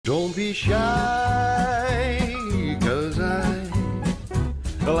Don't be shy, 'cause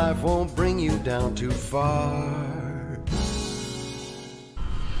life won't bring you down too far.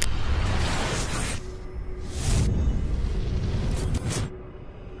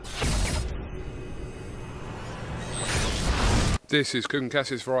 This is Cook and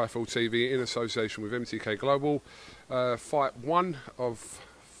Cass's for Rifle TV in association with MTK Global. Fight 1 of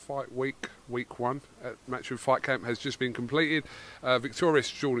Fight Week 1 at Matchroom Fight Camp has just been completed. Victorious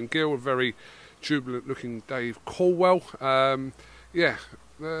Jordan Gill, a very jubilant looking Dave Caldwell.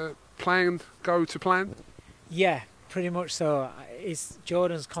 Plan go to plan? Yeah, pretty much so.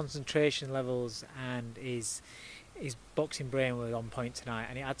 Jordan's concentration levels and his boxing brain were on point tonight,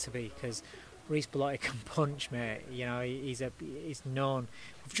 and it had to be, because REECE Bellotti can punch, mate. You know, he's known.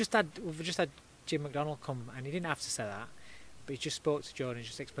 We've just had Jim McDonald come, and he didn't have to say that, but he just spoke to Jordan,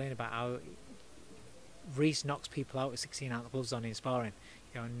 just explained about how REECE knocks people out with 16 ounce gloves on in sparring.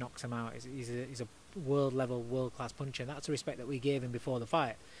 You know, and knocks them out. He's a world level, world class puncher, and that's the respect that we gave him before the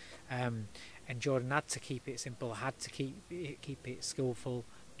fight. And Jordan had to keep it simple, had to keep it skillful,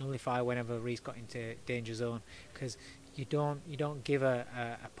 nullify whenever REECE got into danger zone, because you don't give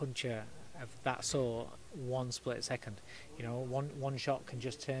a puncher of that sort one split second. You know, one shot can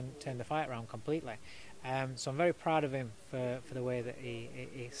just turn the fight around completely. So I'm very proud of him for the way that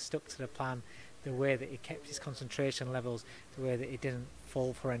he stuck to the plan, the way that he kept his concentration levels, the way that he didn't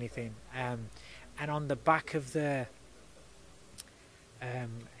fall for anything. And on the back of the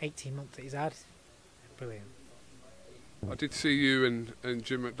 18 months that he's had, brilliant. I did see you and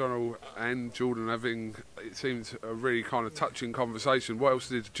Jim McDonald and Jordan having, it seems, a really kind of touching conversation. What else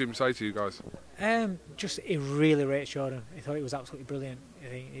did Jim say to you guys? Just he really rates Jordan. He thought he was absolutely brilliant. I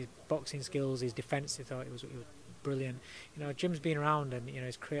think his boxing skills, his defence, he thought it was brilliant. You know, Jim's been around, and you know,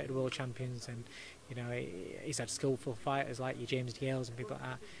 he's created world champions, and you know, he's had skillful fighters like your James DLs and people like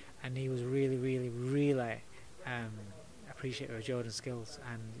that. And he was really appreciative of Jordan's skills,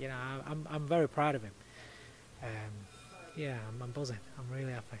 and you know, I'm very proud of him. Yeah, I'm buzzing. I'm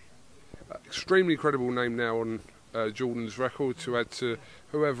really happy. Extremely credible name now on Jordan's record, to add to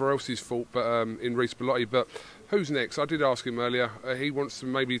whoever else's fault, but in REECE Bellotti. But who's next? I did ask him earlier. He wants to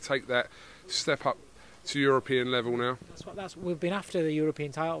maybe take that step up to European level now. We've been after the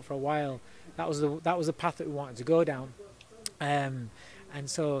European title for a while. That was the path that we wanted to go down. And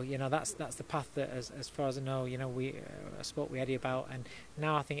so, you know, that's the path that, as far as I know, you know, I spoke with Eddie about, and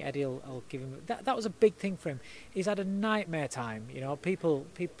now I think Eddie will give him. That was a big thing for him. He's had a nightmare time. You know, people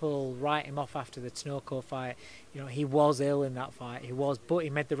write him off after the Tinoco fight. You know, he was ill in that fight. But he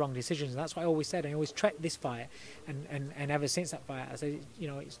made the wrong decisions, and that's what I always said. I always trekked this fight, and ever since that fight, I said, you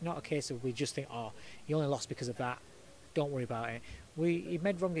know, it's not a case of we just think, oh, he only lost because of that. Don't worry about it. He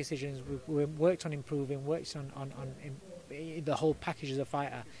made wrong decisions. We worked on improving, worked on the whole package as a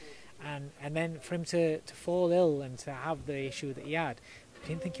fighter, and then for him to fall ill and to have the issue that he had, I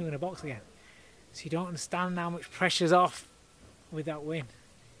didn't think he was going to box again. So you don't understand how much pressure's off with that win.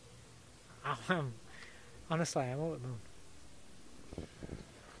 Honestly, I'm over the moon.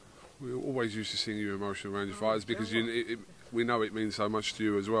 We always used to seeing you emotional around your fighters, because we know it means so much to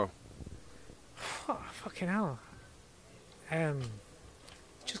you as well. Oh, fucking hell.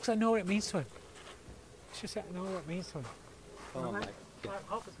 Just because I know what it means to him. It's just that I know what it means to him. Come on, mate. Yeah.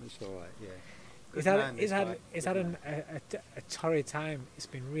 It's all right, yeah. He's had a torrid time. It's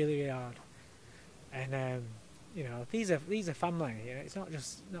been really hard, and you know, these are family. You know, it's not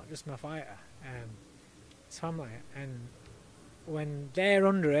just my fighter. It's family, and when they're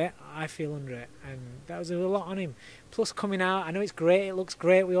under it, I feel under it, and that was a lot on him. Plus coming out, I know it's great. It looks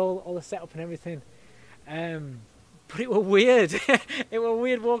great with all the setup and everything. But it was weird. It was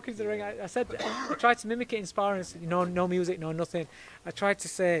weird walking to the ring. I tried to mimic it in sparring. No music, no nothing. I tried to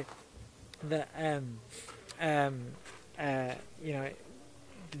say that, you know,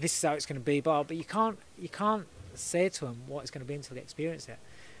 this is how it's going to be. But you can't say to him what it's going to be until they experience it.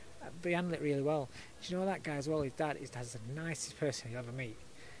 But he handled it really well. Do you know that guy as well? His dad's the nicest person you'll ever meet.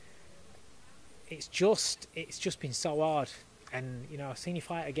 It's just been so hard. And, you know, I've seen your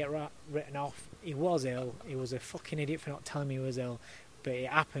fighter get written off. He was ill. He was a fucking idiot for not telling me he was ill. But it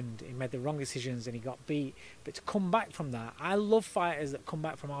happened. He made the wrong decisions and he got beat. But to come back from that, I love fighters that come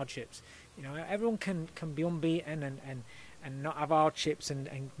back from hardships. You know, everyone can be unbeaten and not have hardships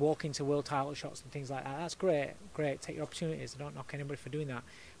and walk into world title shots and things like that. That's great. Take your opportunities. I don't knock anybody for doing that.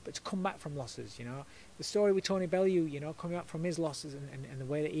 But to come back from losses, you know. The story with Tony Bellew, you know, coming back from his losses and the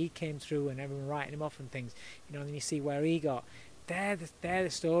way that he came through and everyone writing him off and things, you know, and then you see where he got. They're the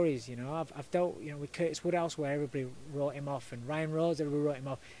stories, you know. I've dealt, you know, with Curtis Woodhouse, where everybody wrote him off, and Ryan Rhodes, everybody wrote him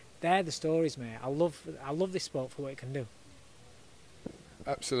off. They're the stories, mate. I love this sport for what it can do.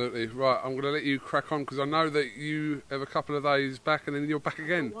 Absolutely. Right, I'm going to let you crack on because I know that you have a couple of days back and then you're back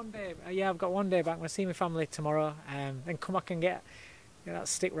again. One day, yeah, I've got one day back. I'm going to see my family tomorrow, then come back and get that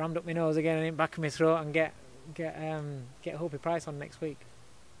stick rammed up my nose again and in back of my throat and get Hopi Price on next week.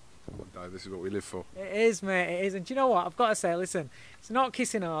 One day, this is what we live for. It is, mate, it is. And do you know what? I've got to say, listen, it's not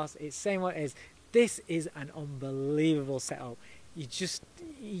kissing arse, it's saying what it is. This is an unbelievable setup.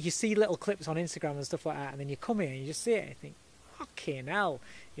 You see little clips on Instagram and stuff like that, and then you come here and you just see it and you think, fucking hell,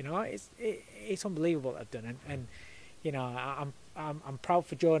 you know, it's unbelievable what they've done. And you know, I'm proud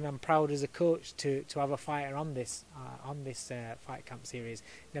for Jordan. I'm proud as a coach to have a fighter on this fight camp series.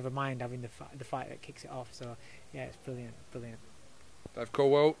 Never mind having the fight that kicks it off. So yeah, it's brilliant. Dave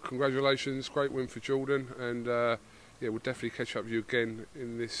Caldwell, congratulations, great win for Jordan, and yeah, we'll definitely catch up with you again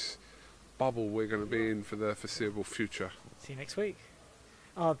in this bubble we're going to be in for the foreseeable future. See you next week.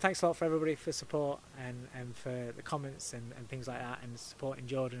 Oh, thanks a lot for everybody for support and for the comments and things like that, and supporting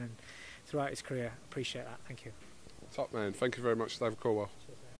Jordan and throughout his career. Appreciate that. Thank you. Top man, thank you very much, Dave Caldwell.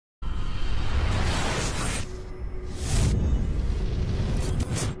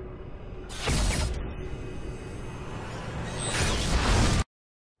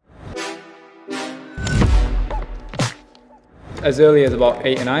 As early as about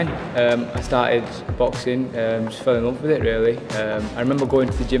 8 or 9, I started boxing, just fell in love with it really. I remember going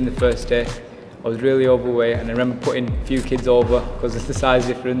to the gym the first day. I was really overweight, and I remember putting a few kids over because of the size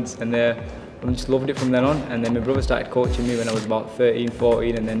difference, and I just loved it from then on. And then my brother started coaching me when I was about 13,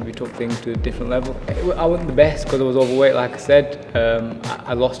 14, and then we took things to a different level. I wasn't the best because I was overweight, like I said.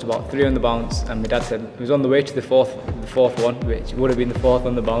 I lost about 3 on the bounce, and my dad said it was on the way to the fourth one, which would have been the 4th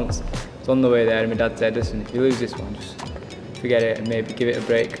on the bounce. It's on the way there, and my dad said, listen, if you lose this one, just forget it and maybe give it a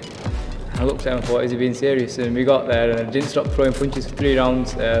break. I looked at him and thought, is he being serious? And we got there, and I didn't stop throwing punches for 3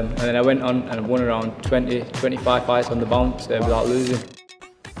 rounds, and then I went on and I won around 20, 25 fights on the bounce without losing.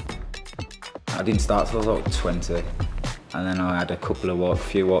 I didn't start till I was like 20, and then I had a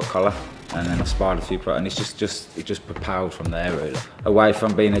few white collar, and then I sparred a few pro, and it just propelled from there really. Away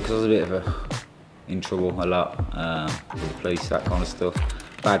from being there, because I was a bit in trouble a lot with the police, that kind of stuff.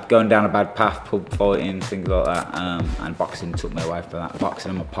 Going down a bad path, pub fighting, things like that, and boxing took me away from that. Boxing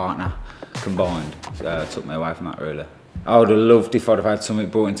and my partner combined took me away from that really. I would have loved if I'd have had something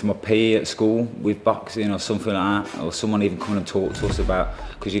brought into my PE at school with boxing or something like that, or someone even come and talk to us about,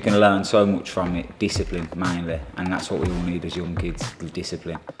 because you can learn so much from it, discipline mainly, and that's what we all need as young kids,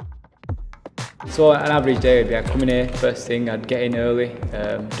 discipline. So an average day would be I'd come in here first thing, I'd get in early,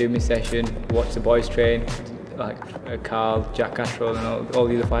 do my session, watch the boys train, like Carl, Jack Castro and all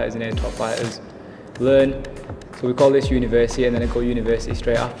the other fighters in here, top fighters, learn. So we call this university, and then I go university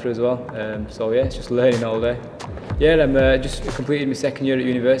straight after as well. So yeah, it's just learning all day. Yeah, I'm just completed my 2nd year at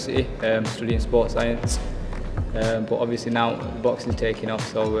university, studying sports science. But obviously now boxing's taking off,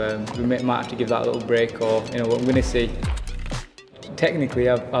 so we might have to give that a little break, or you know, what I'm going to see. Technically,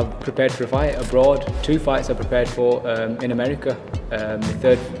 I've prepared for a fight abroad. 2 fights I prepared for in America.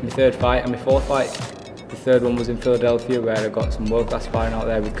 My third fight and my 4th fight. The 3rd one was in Philadelphia, where I got some world-class sparring out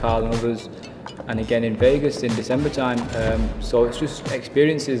there with Carl and others, and again in Vegas in December time. So it's just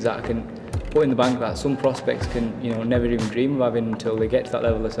experiences that I can put in the bank that some prospects can, you know, never even dream of having until they get to that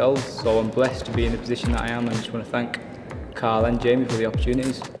level themselves. So I'm blessed to be in the position that I am, and I just want to thank Carl and Jamie for the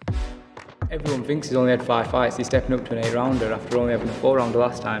opportunities. Everyone thinks he's only had 5 fights. He's stepping up to an 8-rounder after only having a 4-rounder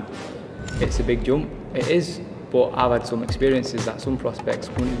last time. It's a big jump. It is, but I've had some experiences that some prospects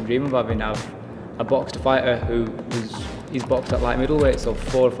couldn't even dream of having. I boxed a fighter he's boxed at light middleweight, so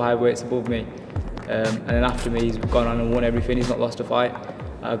 4 or 5 weights above me. And then after me, he's gone on and won everything. He's not lost a fight.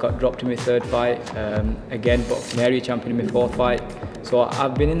 I got dropped in my 3rd fight. Again, boxing area champion in my 4th fight. So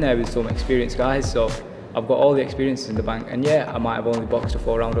I've been in there with some experienced guys. So I've got all the experiences in the bank. And yeah, I might have only boxed a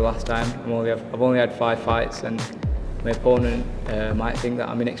 4-rounder last time. I've only had 5 fights, and my opponent might think that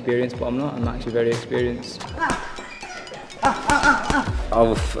I'm inexperienced, but I'm not. I'm actually very experienced.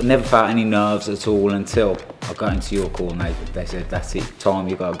 I've never felt any nerves at all until I got into your call, and they said, that's it, time,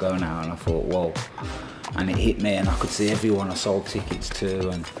 you got to go now. And I thought, whoa. And it hit me, and I could see everyone I sold tickets to,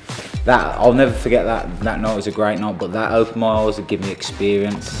 and that, I'll never forget that. That night was a great night, but that opened my eyes and gave me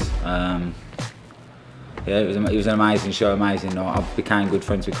experience. Yeah, it was an amazing show, amazing night. I became good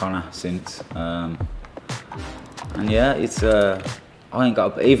friends with Connor since. And yeah, it's I ain't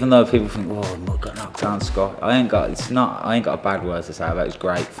got, even though people think, whoa, I got knocked down, Scott. I ain't got a bad word to say about it. It's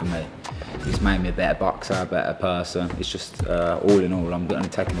great for me. It's made me a better boxer, a better person. It's just, all in all, I'm going to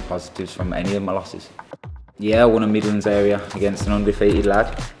take the positives from any of my losses. Yeah, I won a Midlands area against an undefeated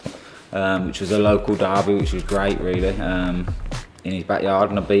lad, which was a local derby, which was great, really, in his backyard,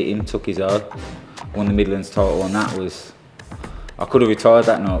 and I beat him, took his oath, won the Midlands title, and that was, I could have retired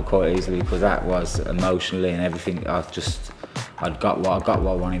that night quite easily because that was emotionally and everything. I'd got what I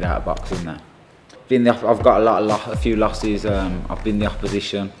wanted out of boxing there. I've got a few losses. I've been the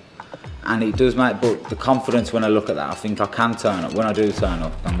opposition, and it does make. But the confidence when I look at that, I think I can turn up when I do turn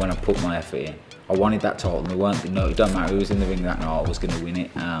up, and when I put my effort in. I wanted that title, and it don't matter who was in the ring that night. I was going to win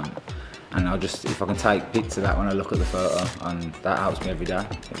it. And if I can take pics of that when I look at the photo, and that helps me every day.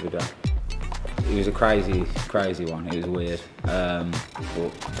 It was a crazy one. It was weird,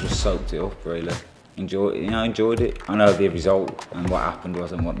 but just soaked it up really. Enjoyed it. I know the result and what happened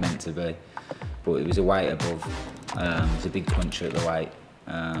wasn't what meant to be, but it was a weight above. It was a big puncher at the weight,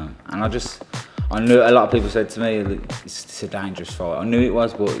 and I knew. A lot of people said to me, "It's a dangerous fight." I knew it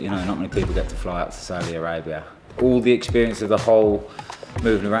was, but not many people get to fly out to Saudi Arabia. All the experience of the whole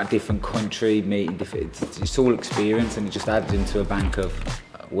moving around different country, meeting different, it's all experience, and it just adds into a bank of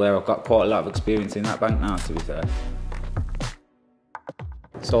where I've got quite a lot of experience in that bank now, to be fair.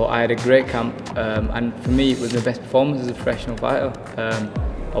 So I had a great camp, and for me it was my best performance as a professional fighter.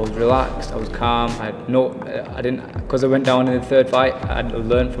 I was relaxed, I was calm, because I went down in the third fight, I had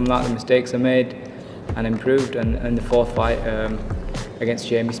learned from that, the mistakes I made, and improved, and the fourth fight against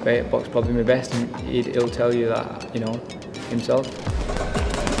Jamie Spate, I boxed probably my best, and he'll tell you that, himself.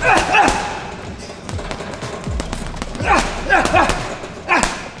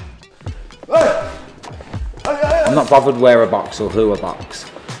 I'm not bothered where I box or who I box,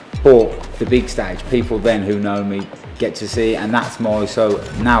 but the big stage, people then who know me get to see it, and that's so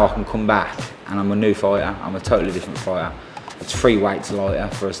now I can come back and I'm a new fighter, I'm a totally different fighter. It's 3 weights lighter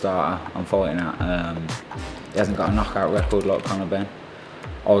for a starter I'm fighting at. He hasn't got a knockout record like Conor Ben.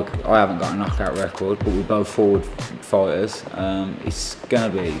 I haven't got a knockout record, but we're both forward fighters. It's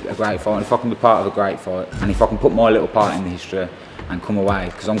going to be a great fight. If I can be part of a great fight, and if I can put my little part in the history and come away,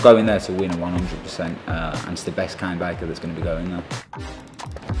 because I'm going there to win 100%, and it's the best Kane Baker that's going to be going there.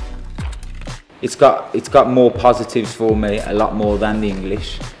 It's got more positives for me, a lot more than the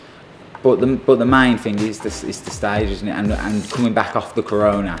English. But the main thing is the stage, isn't it? And coming back off the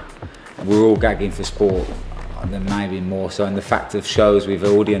corona, we're all gagging for sport. And then maybe more so, and the fact of shows with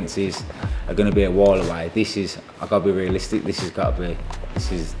audiences are going to be a while away. I've got to be realistic. This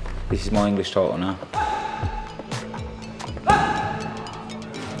is my English title now.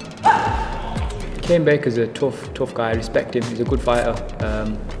 Kane Baker's a tough guy. I respect him. He's a good fighter,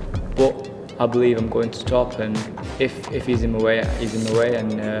 but I believe I'm going to top. And if he's in my way, he's in my way,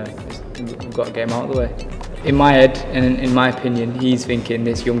 and we've got to get him out of the way. In my head, and in my opinion, he's thinking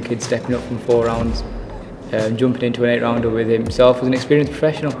this young kid stepping up from 4 rounds. Jumping into an 8-rounder with himself as an experienced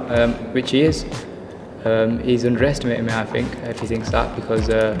professional, which he is. He's underestimating me, I think, if he thinks that, because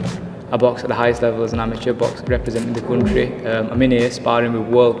I box at the highest level as an amateur, representing the country. I'm in here sparring with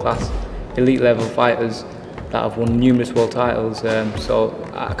world-class, elite-level fighters that have won numerous world titles, so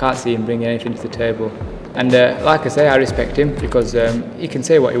I can't see him bringing anything to the table. And like I say, I respect him because he can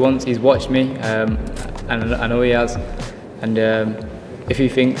say what he wants. He's watched me, and I know he has. And if he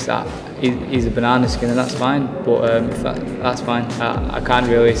thinks that he's a banana skinner, that's fine, but that's fine. I can't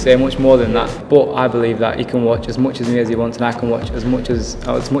really say much more than that, but I believe that he can watch as much of me as he wants, and I can watch as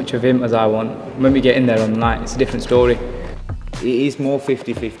much of him as I want. When we get in there on the night, it's a different story. It is more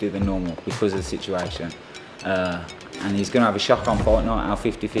 50-50 than normal because of the situation, and he's going to have a shock on fight night how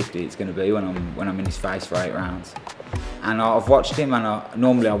 50-50 it's going to be when I'm in his face for 8 rounds. And I've watched him, and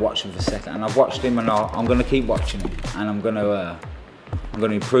normally I watch him for a second, and I've watched him, and I'm going to keep watching him, and I'm going to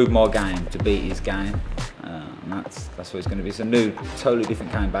improve my game to beat his game, and that's what it's going to be. It's a new, totally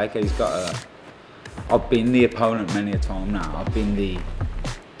different Kane Baker. I've been the opponent many a time now. I've been the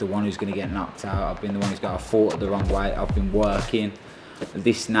one who's going to get knocked out. I've been the one who's got fought at the wrong way. I've been working.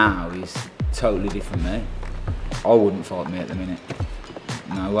 This now is totally different me. I wouldn't fight me at the minute.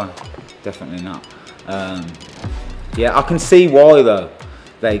 No way, definitely not. Yeah, I can see why though.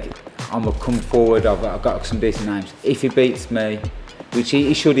 I'm gonna come forward. I've got some decent names. If he beats me, which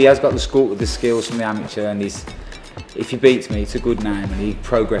he should, he has got the skills from the amateur, and if he beats me, it's a good name, and he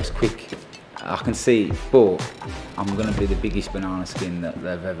progressed quick. I can see, but I'm going to be the biggest banana skin that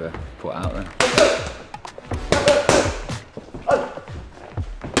they've ever put out there.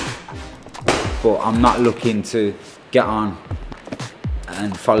 But I'm not looking to get on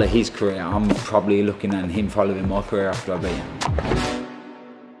and follow his career. I'm probably looking at him following my career after I beat him.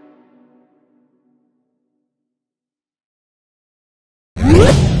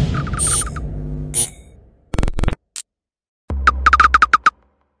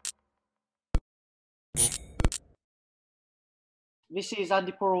 This is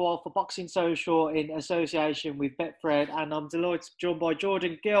Andy Purrawal for Boxing Social in association with Betfred, and I'm delighted to be joined by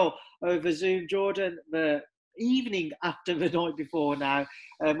Jordan Gill over Zoom. Jordan, the evening after the night before now.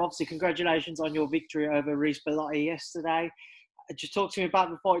 Obviously, congratulations on your victory over REECE BELLOTTI yesterday. Just talk to me about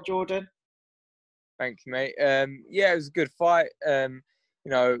the fight, Jordan. Thank you, mate. Yeah, it was a good fight. You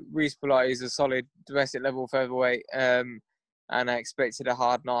know, REECE BELLOTTI is a solid domestic level featherweight, and I expected a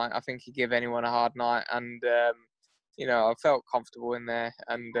hard night. I think he'd give anyone a hard night, and you know, I felt comfortable in there,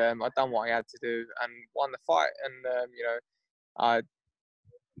 and I'd done what I had to do and won the fight. And you know, I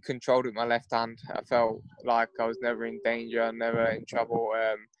controlled with my left hand. I felt like I was never in danger, never in trouble.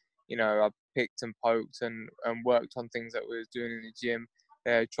 You know, I picked and poked and worked on things that we was doing in the gym.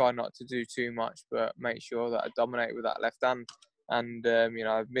 Try not to do too much, but make sure that I dominate with that left hand. And you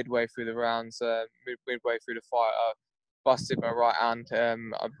know, midway through the rounds, midway through the fight, I busted my right hand.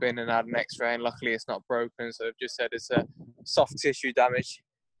 I've been and had an X-ray, and luckily it's not broken. So they've just said it's a soft tissue damage,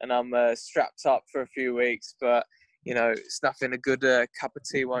 and I'm strapped up for a few weeks. But you know, it's nothing a good cup of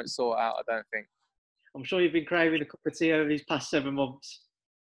tea won't sort out, I don't think. I'm sure you've been craving a cup of tea over these past 7 months.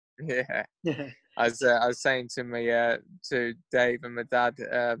 Yeah. I was saying to Dave and my dad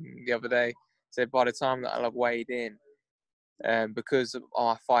the other day, said by the time that I'll have weighed in, because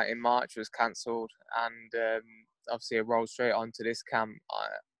our fight in March was cancelled, and obviously I rolled straight onto this camp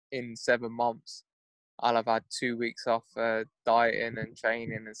in 7 months, I'll have had 2 weeks off dieting and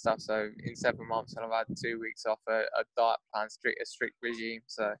training and stuff. So in 7 months, I'll have had 2 weeks off a diet plan, a strict regime.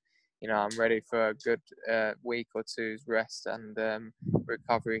 So, you know, I'm ready for a good week or two's rest and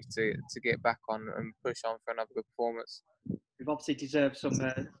recovery to get back on and push on for another good performance. You've obviously deserved some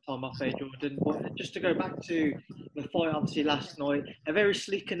time off there, Jordan. But just to go back to the fight, obviously last night, a very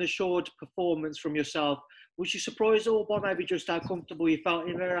slick and assured performance from yourself. Was you surprised all by maybe just how comfortable you felt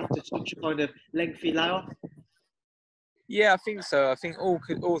in there after such a kind of lengthy layoff? Yeah, I think so. I think all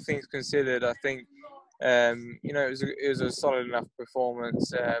things considered, I think you know, it was a solid enough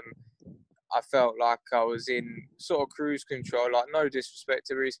performance. I felt like I was in sort of cruise control. Like, no disrespect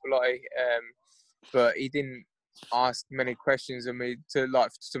to REECE BELLOTTI, but he didn't ask many questions of me to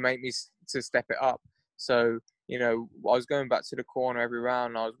make me to step it up. So, you know, I was going back to the corner every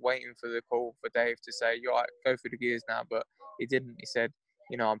round. I was waiting for the call for Dave to say, "You're right, go through the gears now." But he didn't. He said,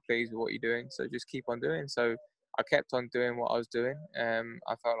 "You know, I'm pleased with what you're doing, so just keep on doing." So I kept on doing what I was doing.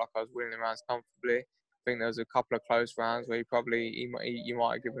 I felt like I was winning the rounds comfortably. I think there was a couple of close rounds where you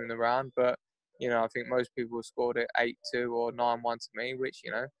might have given him the round, but you know, I think most people scored it 8-2 or 9-1 to me, which,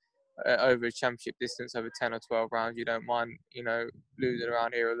 you know, over a championship distance, over 10 or 12 rounds, you don't mind, you know, losing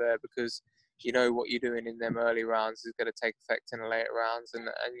around here or there, because you know what you're doing in them early rounds is going to take effect in the later rounds, and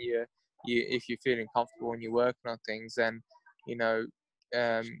you if you're feeling comfortable and you're working on things, then you know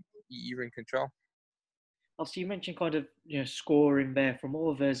you're in control. Obviously, you mentioned kind of, you know, scoring there from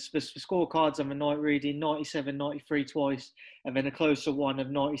others. The scorecards on the night reading 97, 93 twice, and then a closer one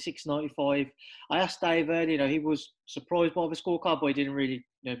of 96, 95. I asked Dave earlier, you know, he was surprised by the scorecard, but it didn't really,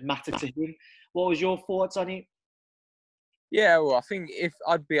 you know, matter to him. What was your thoughts on it? Yeah, well, I think if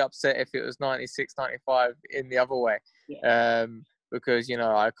I'd be upset if it was 96, 95 in the other way, yeah. Because, you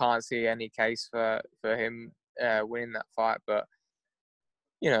know, I can't see any case for him winning that fight, but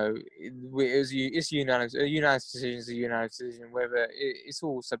you know, it's unanimous. A unanimous decision is a unanimous decision. Whether it's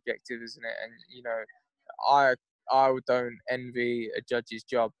all subjective, isn't it? And you know, I don't envy a judge's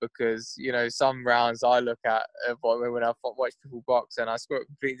job, because you know, some rounds I look at when I watch people box and I score it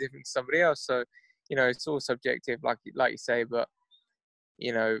completely different to somebody else. So you know, it's all subjective, like you say. But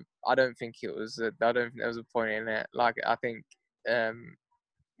you know, I don't think it was. I don't think there was a point in it. Like, I think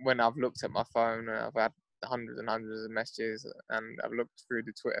when I've looked at my phone and I've had hundreds and hundreds of messages, and I've looked through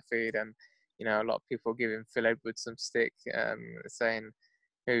the Twitter feed, and you know, a lot of people giving Phil Edwards some stick, saying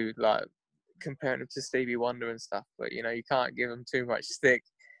who, like, comparing him to Stevie Wonder and stuff. But you know, you can't give him too much stick,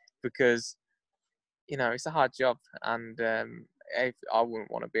 because you know, it's a hard job, and if I wouldn't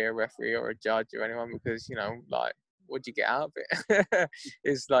want to be a referee or a judge or anyone, because you know, like, what'd you get out of it?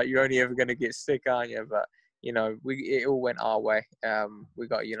 It's like you're only ever going to get stick, aren't you? But you know, it all went our way. We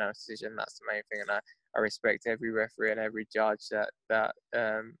got a unanimous decision. That's the main thing, and I respect every referee and every judge that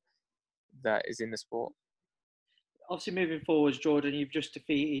is in the sport. Obviously, moving forwards, Jordan, you've just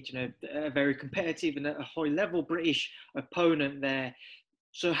defeated, you know, a very competitive and a high-level British opponent there.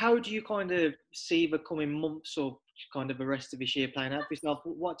 So, how do you kind of see the coming months or kind of the rest of this year playing out for yourself?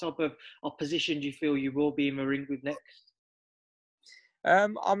 What type of opposition do you feel you will be in the ring with next?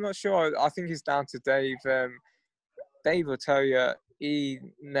 I'm not sure. I think it's down to Dave. Dave will tell you. He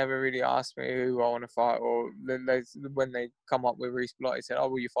never really asked me who I want to fight, or when they come up with REECE BELLOTTI, he said, "Oh,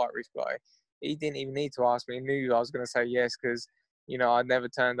 will you fight REECE BELLOTTI?" He didn't even need to ask me. He knew I was going to say yes, because you know, I'd never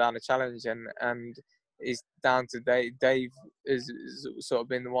turned down a challenge, and it's down to Dave. Dave has sort of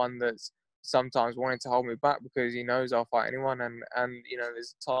been the one that's sometimes wanting to hold me back because he knows I'll fight anyone, and you know,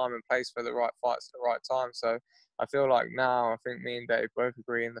 there's a time and place for the right fights at the right time. So I feel like now, I think me and Dave both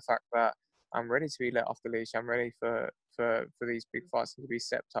agree in the fact that I'm ready to be let off the leash. I'm ready for these big fights to be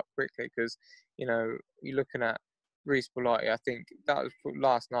stepped up quickly, because, you know, you're looking at REECE Bellotti. I think that was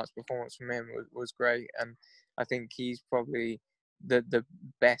last night's performance from him was great, and I think he's probably the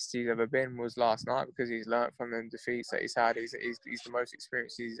best he's ever been was last night, because he's learnt from the defeats that he's had. He's the most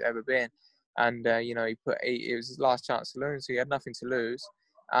experienced he's ever been, and you know, he put it was his last chance to lose, so he had nothing to lose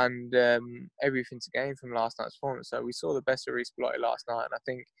and everything to gain from last night's performance. So we saw the best of REECE Bellotti last night, and I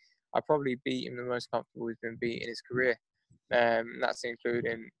think I probably beat him the most comfortable he's been beat in his career. That's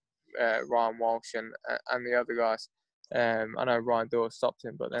including Ryan Walsh and the other guys. I know Ryan Doyle stopped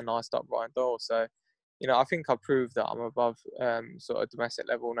him, but then I stopped Ryan Doyle. So, you know, I think I proved that I'm above sort of domestic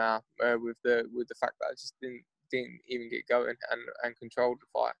level now, with the fact that I just didn't even get going and controlled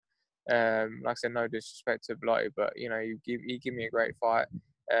the fight. Like I said, no disrespect to Bellotti, but you know, you give me a great fight,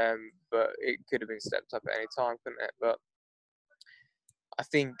 but it could have been stepped up at any time, couldn't it? But I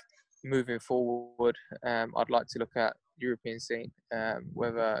think moving forward, I'd like to look at European scene,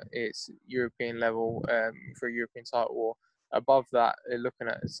 whether it's European level for a European title, or above that, looking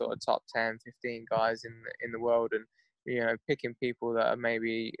at sort of top 10, 15 guys in the world, and you know, picking people that are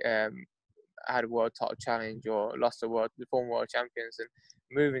maybe had a world title challenge or lost the former world champions, and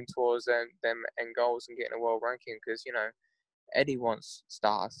moving towards them end goals and getting a world ranking, because you know, Eddie wants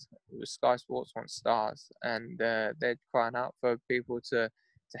stars, Sky Sports wants stars, and they're crying out for people to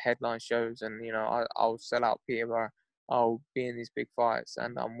headline shows. And you know, I'll sell out Peterborough, I'll be in these big fights,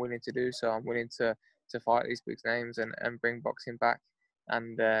 and I'm willing to do so. I'm willing to fight these big names and bring boxing back.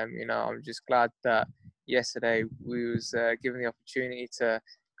 And you know, I'm just glad that yesterday we was given the opportunity to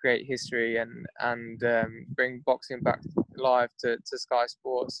create history and bring boxing back live to Sky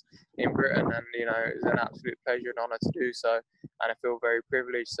Sports in Britain. And you know, it was an absolute pleasure and honour to do so, and I feel very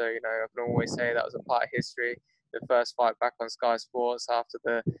privileged. So you know, I can always say that was a part of history, the first fight back on Sky Sports after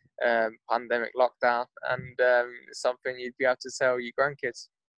the pandemic lockdown, and something you'd be able to tell your grandkids.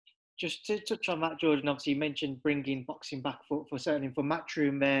 Just to touch on that, Jordan, obviously you mentioned bringing boxing back for certainly for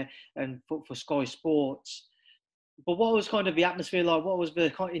Matchroom there and for Sky Sports. But what was kind of the atmosphere like? What was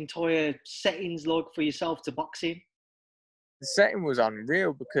the entire settings like for yourself to boxing? The setting was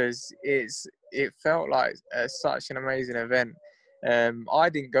unreal, because it felt like such an amazing event. I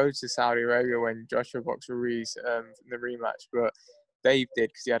didn't go to Saudi Arabia when Joshua boxed REECE in the rematch, but Dave did,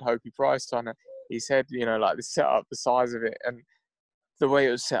 because he had Hopey Price on it. He said, you know, like the setup, the size of it, and the way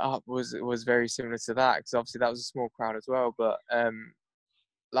it was set up was very similar to that, because obviously that was a small crowd as well. But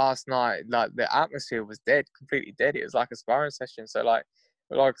last night, like, the atmosphere was dead, completely dead. It was like a sparring session. So like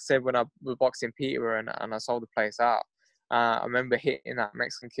I said, when I was boxing Peterborough and I sold the place out, I remember hitting that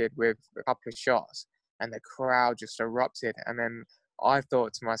Mexican kid with a couple of shots, and the crowd just erupted. And then I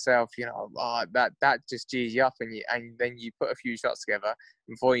thought to myself, you know, that just G's you up, and then you put a few shots together.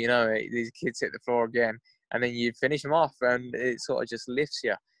 Before you know it, these kids hit the floor again, and then you finish them off, and it sort of just lifts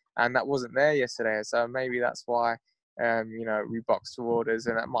you. And that wasn't there yesterday, so maybe that's why, you know, we boxed to orders,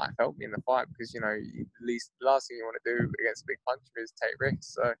 and that might have helped me in the fight, because, you know, at least the last thing you want to do against a big puncher is take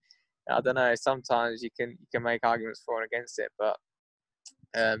risks. So I don't know, sometimes you can make arguments for and against it, but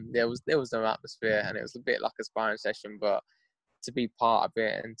there was no atmosphere, and it was a bit like a sparring session. But to be part of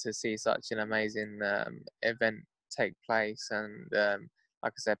it and to see such an amazing event take place, and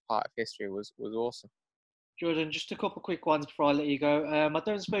like I said, part of history was awesome. Jordan, just a couple of quick ones before I let you go. I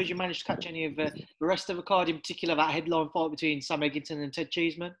don't suppose you managed to catch any of the rest of the card, in particular that headline fight between Sam Eggington and Ted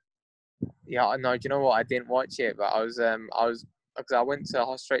Cheeseman? Yeah, I know. Do you know what? I didn't watch it, but I was because I went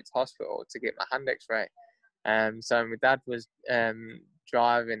straight to hospital to get my hand X-ray. So my dad was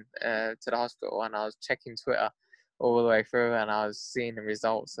driving to the hospital, and I was checking Twitter all the way through, and I was seeing the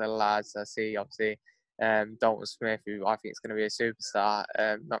results of the lads. I see, obviously, Dalton Smith, who I think is going to be a superstar,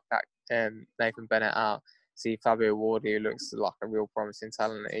 knocked back Nathan Bennett out. See Fabio Wardy, who looks like a real promising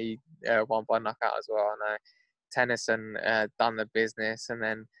talent. He won by knockout as well. I know Tennyson done the business, and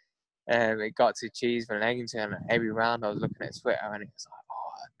then it got to Cheeseman and Eggington. And every round I was looking at Twitter, and it was like,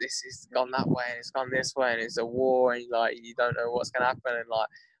 oh, this has gone that way, and it's gone this way, and it's a war, and like you don't know what's going to happen, and like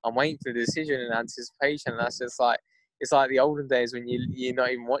I'm waiting for the decision in anticipation. And that's just like, it's like the olden days when you're not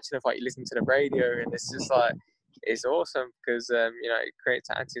even watching the fight, you listen to the radio, and it's just like, it's awesome, because you know, it creates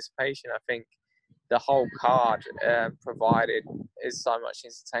anticipation. I think the whole card provided is so much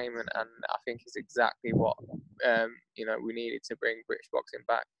entertainment, and I think it's exactly what you know, we needed to bring British boxing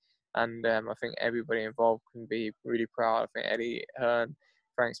back. And I think everybody involved can be really proud. I think Eddie, Hearn,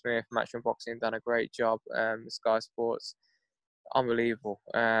 Frank Smith, Matchroom Boxing done a great job. Sky Sports unbelievable.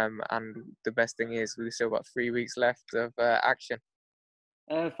 And the best thing is we've still got 3 weeks left of action.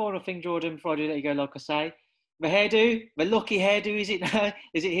 Final thing, Jordan, before I do let you go, like I say, the hairdo, the lucky hairdo, is it now?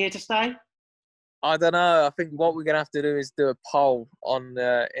 Is it here to stay? I don't know. I think what we're going to have to do is do a poll on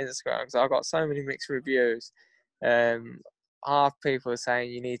Instagram, because I've got so many mixed reviews. Half people are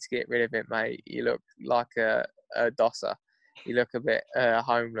saying you need to get rid of it, mate. You look like a dosser. You look a bit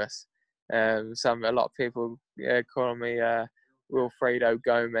homeless. A lot of people calling me Wilfredo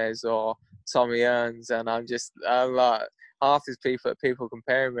Gomez or Tommy Hearns, and I'm like, half these people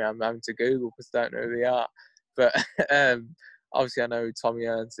comparing me, I'm having to Google because I don't know who they are. But obviously I know who Tommy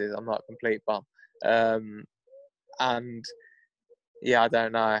Hearns is. I'm not a complete bum. And yeah, I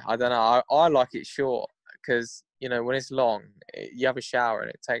don't know. I like it short because, you know, when it's long, you have a shower and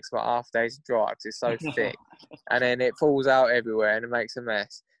it takes about half a day to dry because it's so thick, and then it falls out everywhere and it makes a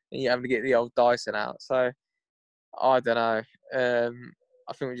mess, and you have to get the old Dyson out. So I don't know.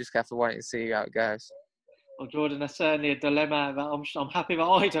 I think we just have to wait and see how it goes. Well, Jordan, that's certainly a dilemma that I'm happy that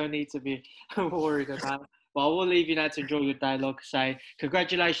I don't need to be worried about. But I will leave you now to enjoy your day, like I say.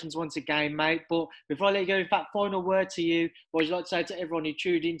 Congratulations once again, mate. But before I let you go, in fact, final word to you. What would you like to say to everyone who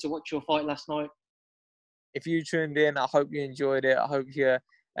tuned in to watch your fight last night? If you tuned in, I hope you enjoyed it. I hope you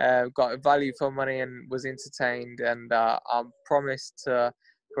got value for money and was entertained. And I promise to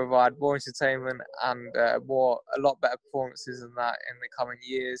provide more entertainment and a lot better performances than that in the coming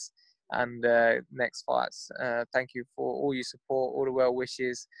years and next fights. Thank you for all your support, all the well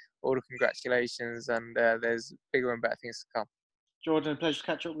wishes, all the congratulations, and there's bigger and better things to come. Jordan, a pleasure to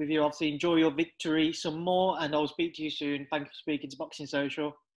catch up with you. Obviously, enjoy your victory some more, and I'll speak to you soon. Thank you for speaking to Boxing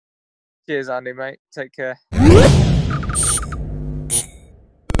Social. Cheers, Andy, mate. Take care.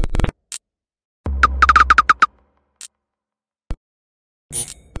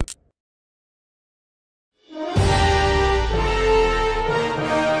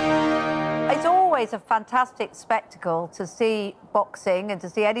 It's always a fantastic spectacle to see boxing and to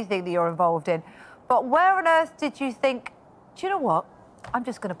see anything that you're involved in. But where on earth did you think, do you know what? I'm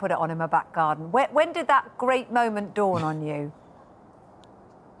just going to put it on in my back garden. When did that great moment dawn on you?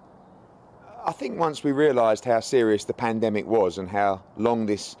 I think once we realised how serious the pandemic was and how long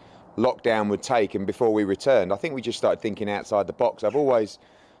this lockdown would take, and before we returned, I think we just started thinking outside the box. I've always,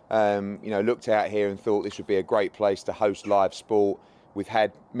 looked out here and thought this would be a great place to host live sport. We've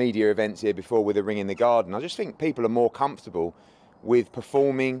had media events here before with a Ring in the Garden. I just think people are more comfortable with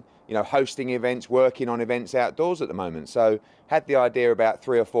performing, hosting events, working on events outdoors at the moment. So had the idea about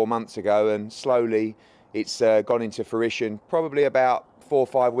 3 or 4 months ago, and slowly it's gone into fruition. Probably about 4 or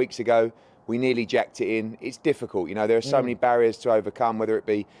 5 weeks ago, we nearly jacked it in. It's difficult, there are so many barriers to overcome, whether it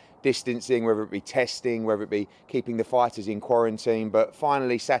be distancing, whether it be testing, whether it be keeping the fighters in quarantine. But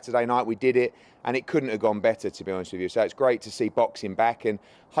finally, Saturday night, we did it, and it couldn't have gone better, to be honest with you. So it's great to see boxing back, and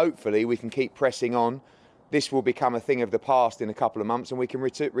hopefully we can keep pressing on. This will become a thing of the past in a couple of months, and we can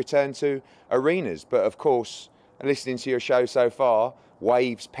return to arenas. But of course, listening to your show so far,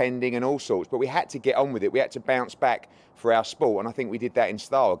 waves pending and all sorts, but we had to get on with it. We had to bounce back for our sport, and I think we did that in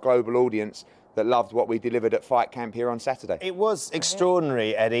style. A global audience that loved what we delivered at Fight Camp here on Saturday. It was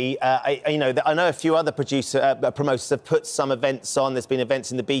extraordinary, Eddie. I know a few other promoters have put some events on. There's been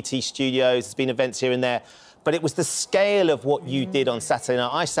events in the BT studios, there's been events here and there, but it was the scale of what you did on Saturday night.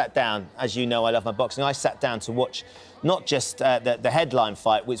 I sat down, as you know, I love my boxing. I sat down to watch not just the headline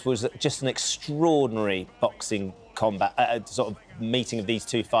fight, which was just an extraordinary boxing combat, sort of meeting of these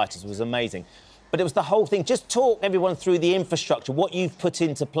two fighters was amazing. But it was the whole thing. Just talk everyone through the infrastructure, what you've put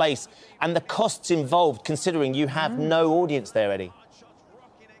into place and the costs involved, considering you have no audience there, Eddie.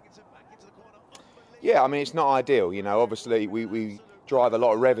 Yeah, I mean, it's not ideal. Obviously we drive a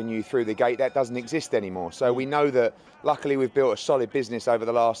lot of revenue through the gate. That doesn't exist anymore. So we know that luckily we've built a solid business over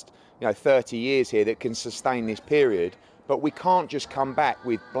the last 30 years here that can sustain this period. But we can't just come back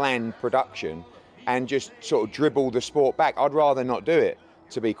with bland production and just sort of dribble the sport back. I'd rather not do it,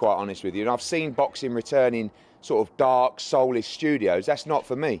 to be quite honest with you. And I've seen boxing return in sort of dark, soulless studios. That's not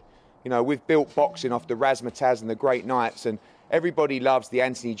for me. We've built boxing off the razzmatazz and the great nights, and everybody loves the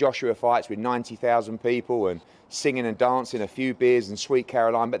Anthony Joshua fights with 90,000 people and singing and dancing, a few beers and Sweet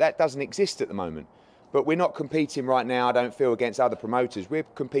Caroline, but that doesn't exist at the moment. But we're not competing right now, I don't feel, against other promoters. We're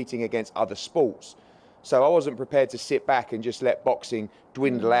competing against other sports. So I wasn't prepared to sit back and just let boxing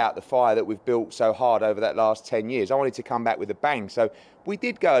dwindle out the fire that we've built so hard over that last 10 years. I wanted to come back with a bang. So we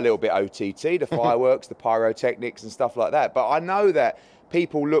did go a little bit OTT, the fireworks, the pyrotechnics and stuff like that. But I know that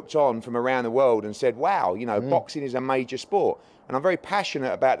people looked on from around the world and said, wow, boxing is a major sport. And I'm very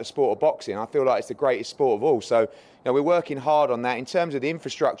passionate about the sport of boxing. I feel like it's the greatest sport of all. So we're working hard on that. In terms of the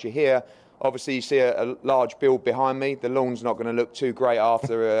infrastructure here, Obviously, you see a large build behind me. The lawn's not going to look too great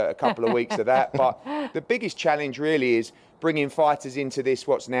after a couple of weeks of that. But the biggest challenge really is bringing fighters into this,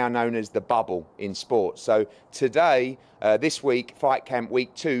 what's now known as the bubble in sports. So today, this week, Fight Camp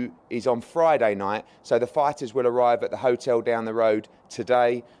Week 2 is on Friday night. So the fighters will arrive at the hotel down the road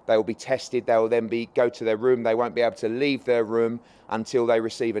today. They will be tested. They will then go to their room. They won't be able to leave their room until they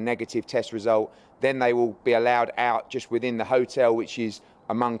receive a negative test result. Then they will be allowed out just within the hotel, which is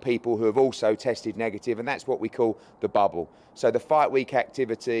among people who have also tested negative, and that's what we call the bubble. So the fight week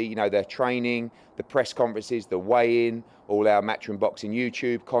activity, you know, their training, the press conferences, the weigh-in, all our Matchroom Boxing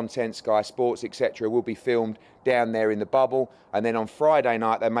YouTube content, Sky Sports, etc., will be filmed down there in the bubble. And then on Friday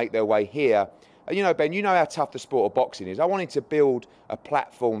night, they make their way here. And you know, Ben, you know how tough the sport of boxing is. I wanted to build a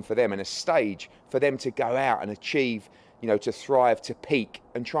platform for them and a stage for them to go out and achieve, you know, to thrive, to peak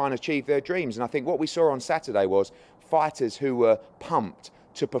and try and achieve their dreams. And I think what we saw on Saturday was fighters who were pumped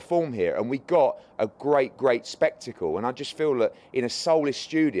to perform here, and we got a great spectacle. And I just feel that in a soulless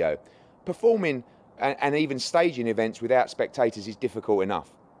studio, performing and even staging events without spectators is difficult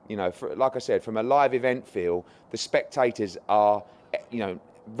enough. You know, like I said, from a live event feel, the spectators are, you know,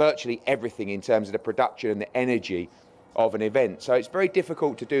 virtually everything in terms of the production and the energy of an event. So it's very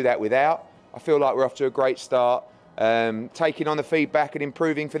difficult to do that without. I feel like we're off to a great start, taking on the feedback and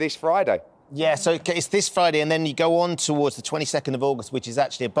improving for this Friday. Yeah, so it's this Friday, and then you go on towards the 22nd of August, which is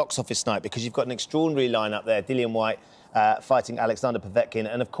actually a box office night, because you've got an extraordinary lineup there. Dillian Whyte fighting Alexander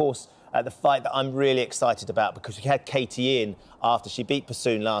Povetkin, and of course the fight that I'm really excited about, because we had Katie in after she beat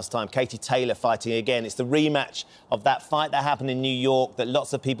Pursoon last time. Katie Taylor fighting again. It's the rematch of that fight that happened in New York that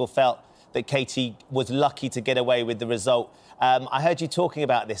lots of people felt that Katie was lucky to get away with the result. I heard you talking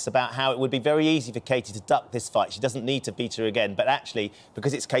about this, about how it would be very easy for Katie to duck this fight. She doesn't need to beat her again, but actually,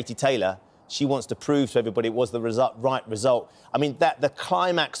 because it's Katie Taylor, she wants to prove to everybody it was the right result. I mean, the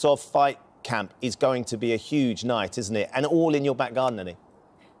climax of Fight Camp is going to be a huge night, isn't it? And all in your back garden, Eddie.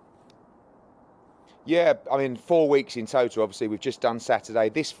 Yeah, I mean, 4 weeks in total. Obviously, we've just done Saturday.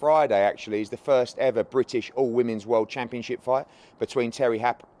 This Friday, actually, is the first ever British All-Women's World Championship fight between Terry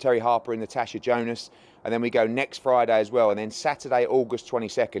Harper and Natasha Jonas. And then we go next Friday as well. And then Saturday, August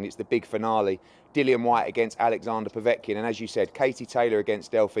 22nd, it's the big finale. Dillian Whyte against Alexander Povetkin. And as you said, Katie Taylor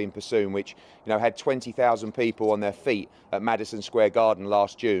against Delphine Pursoon, which, you know, had 20,000 people on their feet at Madison Square Garden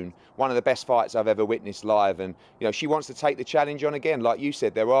last June. One of the best fights I've ever witnessed live. And, you know, she wants to take the challenge on again. Like you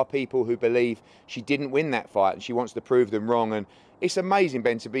said, there are people who believe she didn't win that fight and she wants to prove them wrong. And it's amazing,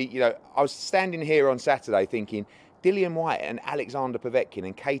 Ben, to be, you know, I was standing here on Saturday thinking, Dillian Whyte and Alexander Povetkin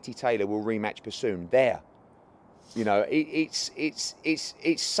and Katie Taylor will rematch Pursoon there. You know, it's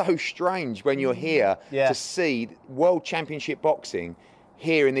so strange when you're here to see World Championship boxing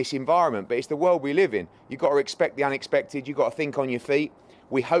here in this environment. But it's the world we live in. You've got to expect the unexpected. You've got to think on your feet.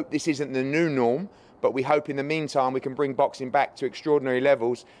 We hope this isn't the new norm, but we hope in the meantime we can bring boxing back to extraordinary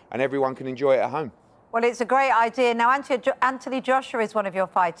levels and everyone can enjoy it at home. Well, it's a great idea. Now, Anthony Joshua is one of your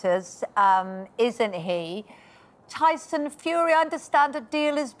fighters, isn't he? Tyson Fury, I understand a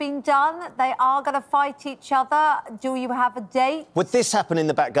deal has been done. They are going to fight each other. Do you have a date? Would this happen in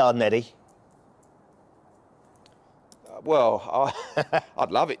the back garden, Eddie? Well,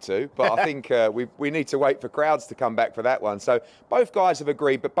 I'd love it to, but I think we need to wait for crowds to come back for that one. So both guys have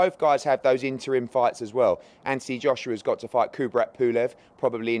agreed, but both guys have those interim fights as well. Anthony Joshua's got to fight Kubrat Pulev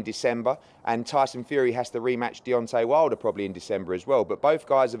probably in December, and Tyson Fury has to rematch Deontay Wilder probably in December as well. But both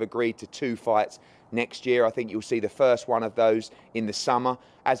guys have agreed to 2 fights next year. I think you'll see the first one of those in the summer.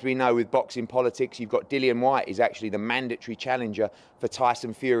 As we know with boxing politics, you've got Dillian Whyte is actually the mandatory challenger for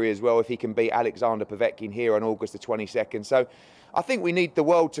Tyson Fury as well if he can beat Alexander Povetkin here on August the 22nd. So I think we need the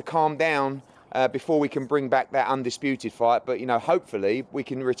world to calm down before we can bring back that undisputed fight. But, you know, hopefully we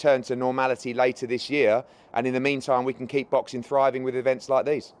can return to normality later this year. And in the meantime, we can keep boxing thriving with events like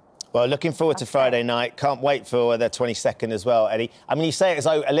these. Well, looking forward to Friday night. Can't wait for the 22nd as well, Eddie. I mean, you say it's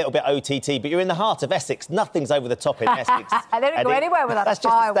a little bit OTT, but you're in the heart of Essex. Nothing's over the top in Essex. I don't go anywhere with that. That's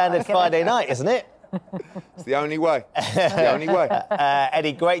just a standard Friday night, isn't it? It's the only way. It's the only way.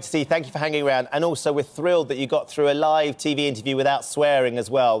 Eddie, great to see you. Thank you for hanging around. And also, we're thrilled that you got through a live TV interview without swearing as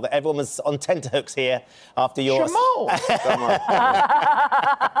well. That everyone was on tenterhooks here after your... Shamal!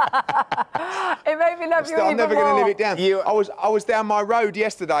 It made me love you even I'm never going to live it down. You... I was down my road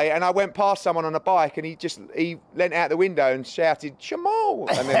yesterday and I went past someone on a bike and he leant out the window and shouted, Shamal!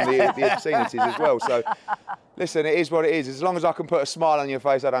 And then the obscenities as well. So, listen, it is what it is. As long as I can put a smile on your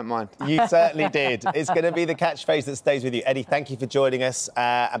face, I don't mind. You certainly did. It's going to be the catchphrase that stays with you. Eddie, thank you for joining us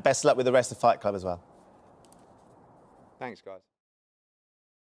and best of luck with the rest of Fight Club as well. Thanks, guys.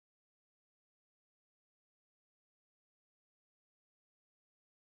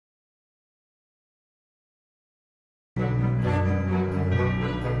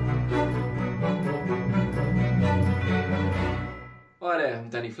 Hi there, I'm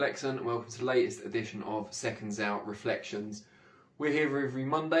Danny Flexon and welcome to the latest edition of Seconds Out Reflections. We're here every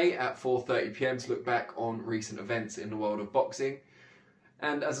Monday at 4:30 PM to look back on recent events in the world of boxing.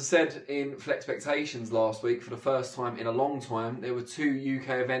 And as I said in Flexpectations last week, for the first time in a long time, there were 2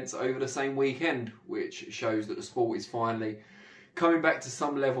 UK events over the same weekend, which shows that the sport is finally coming back to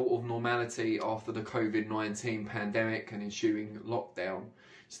some level of normality after the COVID-19 pandemic and ensuing lockdown.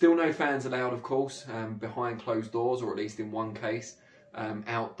 Still no fans allowed, of course, behind closed doors, or at least in one case,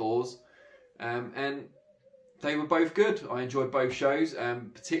 outdoors. And they were both good. I enjoyed both shows,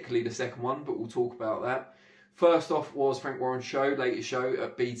 particularly the second one, but we'll talk about that. First off was Frank Warren's show, latest show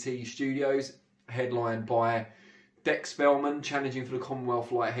at BT Studios, headlined by Dex Spellman, challenging for the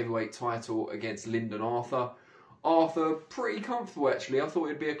Commonwealth light heavyweight title against Lyndon Arthur. Arthur, pretty comfortable actually. I thought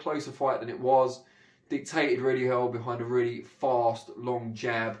it'd be a closer fight than it was. Dictated really well behind a really fast, long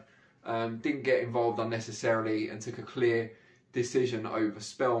jab. Didn't get involved unnecessarily and took a clear decision over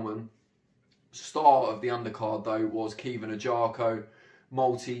Spellman. Star of the undercard though was Kevin Ajarko,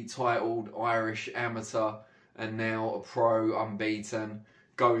 multi-titled Irish amateur and now a pro, unbeaten,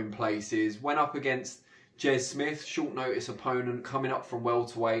 going places. Went up against Jez Smith, short notice opponent, coming up from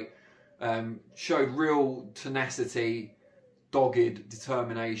welterweight. Showed real tenacity, dogged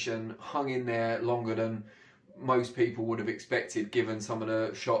determination, hung in there longer than most people would have expected given some of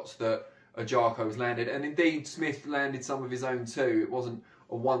the shots that Ajarko has landed. And indeed, Smith landed some of his own too. It wasn't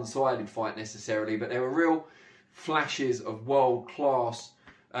a one-sided fight necessarily, but there were real flashes of world-class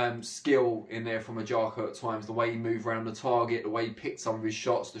skill in there from Ajarko at times. The way he moved around the target, the way he picked some of his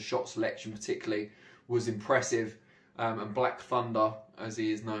shots, the shot selection particularly was impressive. And Black Thunder, as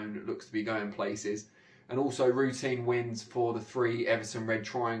he is known, looks to be going places. And also routine wins for the 3 Everton Red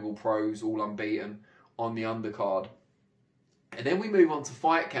Triangle pros, all unbeaten, on the undercard. And then we move on to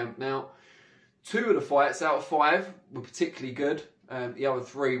Fight Camp. Now, 2 of the fights out of 5 were particularly good. The other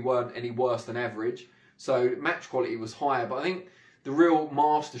 3 weren't any worse than average. So match quality was higher. But I think the real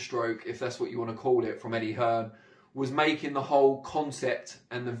masterstroke, if that's what you want to call it, from Eddie Hearn, was making the whole concept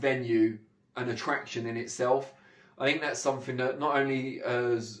and the venue an attraction in itself. I think that's something that not only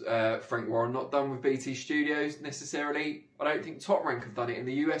has Frank Warren not done with BT Studios necessarily, I don't think Top Rank have done it in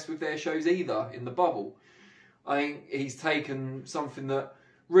the US with their shows either, in the bubble. I think he's taken something that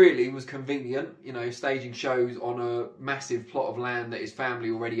really was convenient, you know, staging shows on a massive plot of land that his family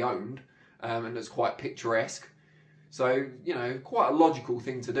already owned, and that's quite picturesque. So, you know, quite a logical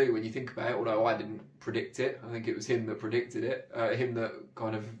thing to do when you think about it, although I didn't predict it. I think it was him that predicted it, him that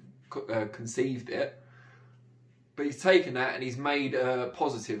kind of conceived it. But he's taken that and he's made a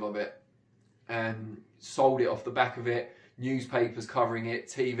positive of it and sold it off the back of it. Newspapers covering it,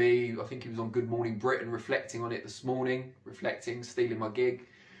 TV. I think he was on Good Morning Britain reflecting on it this morning. Stealing my gig.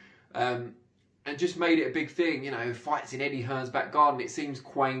 And just made it a big thing. You know, fights in Eddie Hearn's back garden. It seems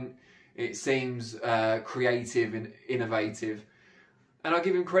quaint. It seems creative and innovative. And I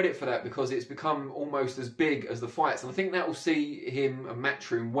give him credit for that because it's become almost as big as the fights. And I think that will see him and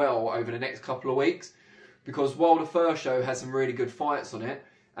Matchroom well over the next couple of weeks. Because while the first show has some really good fights on it,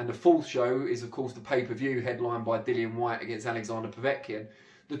 and the 4th show is of course the pay-per-view headlined by Dillian Whyte against Alexander Povetkin,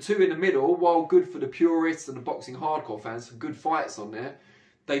 the 2 in the middle, while good for the purists and the boxing hardcore fans, some good fights on there,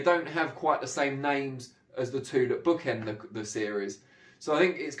 they don't have quite the same names as the 2 that bookend the series. So I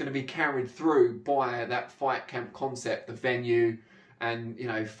think it's going to be carried through by that Fight Camp concept, the venue, and you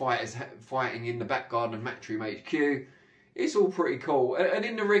know, fighters fighting in the back garden of Matchroom HQ. It's all pretty cool. And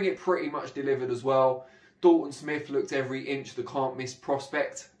in the ring it pretty much delivered as well. Dalton Smith looked every inch the can't-miss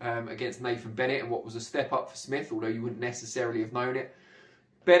prospect against Nathan Bennett, and what was a step up for Smith, although you wouldn't necessarily have known it.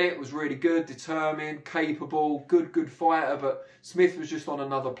 Bennett was really good, determined, capable, good fighter, but Smith was just on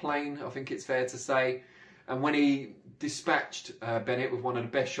another plane, I think it's fair to say. And when he dispatched Bennett with one of the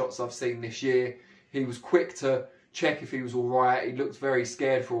best shots I've seen this year, he was quick to check if he was all right. He looked very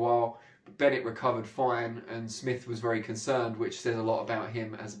scared for a while, but Bennett recovered fine, and Smith was very concerned, which says a lot about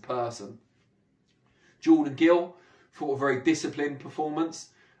him as a person. Jordan Gill fought a very disciplined performance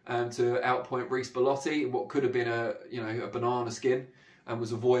to outpoint Reece Bellotti in what could have been a banana skin, and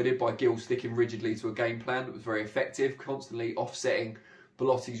was avoided by Gill sticking rigidly to a game plan that was very effective, constantly offsetting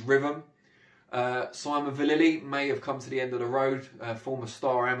Bellotti's rhythm. Simon Vallily may have come to the end of the road, former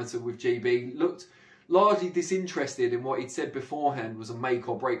star amateur with GB, looked largely disinterested in what he'd said beforehand was a make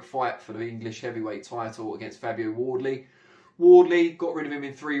or break fight for the English heavyweight title against Fabio Wardley. Wardley got rid of him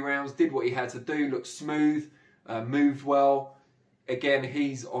in 3 rounds, did what he had to do, looked smooth, moved well. Again,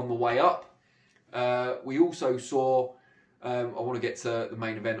 he's on the way up. We also saw, I want to get to the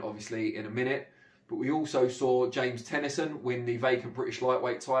main event obviously in a minute, But we also saw James Tennyson win the vacant British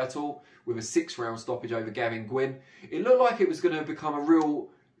lightweight title with a 6-round stoppage over Gavin Gwynn. It looked like it was going to become a real,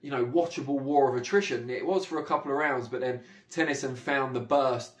 watchable war of attrition. It was for a couple of rounds, but then Tennyson found the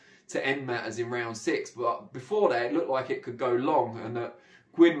burst to end matters in round 6. But before that, it looked like it could go long, and that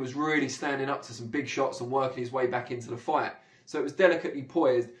Gwynn was really standing up to some big shots and working his way back into the fight. So it was delicately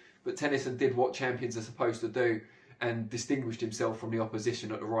poised, but Tennyson did what champions are supposed to do and distinguished himself from the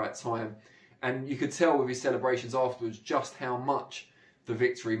opposition at the right time. And you could tell with his celebrations afterwards just how much the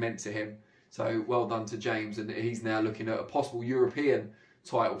victory meant to him. So well done to James, and he's now looking at a possible European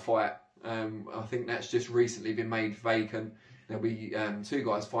title fight. I think that's just recently been made vacant. There'll be 2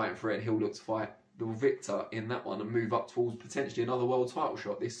 guys fighting for it, and he'll look to fight the victor in that one and move up towards potentially another world title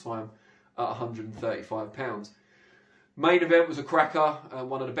shot, this time at 135 pounds. Main event was a cracker,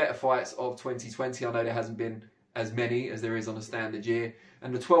 one of the better fights of 2020. I know there hasn't been as many as there is on a standard year.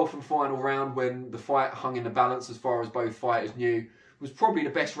 And the 12th and final round, when the fight hung in the balance as far as both fighters knew, was probably the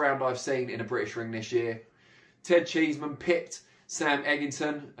best round I've seen in a British ring this year. Ted Cheeseman pipped Sam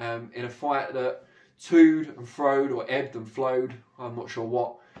Eggington in a fight that toed and froed, or ebbed and flowed, I'm not sure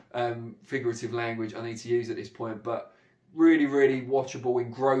what figurative language I need to use at this point, but really, really watchable,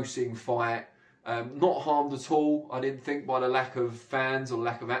 engrossing fight. Not harmed at all, I didn't think, by the lack of fans or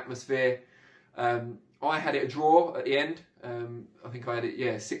lack of atmosphere. I had it a draw at the end. I think I had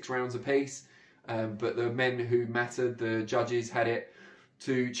it, 6 rounds apiece. But the men who mattered, the judges, had it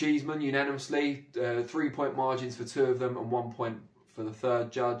to Cheeseman unanimously. 3-point margins for 2 of them and 1 point for the 3rd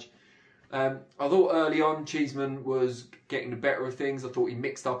judge. I thought early on Cheeseman was getting the better of things. I thought he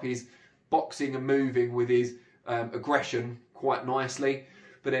mixed up his boxing and moving with his aggression quite nicely.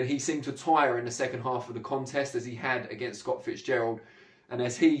 But then he seemed to tire in the second half of the contest, as he had against Scott Fitzgerald. And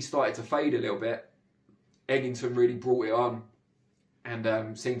as he started to fade a little bit, Eggington really brought it on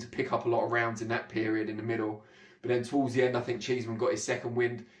and seemed to pick up a lot of rounds in that period in the middle. But then towards the end, I think Cheeseman got his second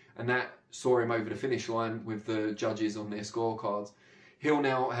wind, and that saw him over the finish line with the judges on their scorecards. He'll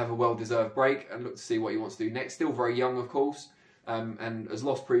now have a well-deserved break and look to see what he wants to do next. Still very young, of course, and has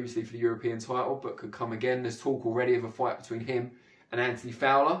lost previously for the European title, but could come again. There's talk already of a fight between him and Anthony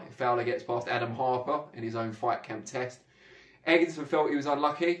Fowler, if Fowler gets past Adam Harper in his own fight camp test. Eggington felt he was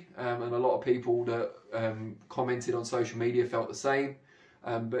unlucky, and a lot of people that commented on social media felt the same.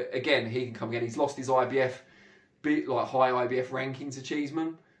 But again, he can come again. He's lost his IBF, high IBF ranking to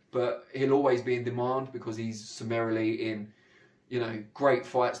Cheeseman, but he'll always be in demand because he's summarily in, great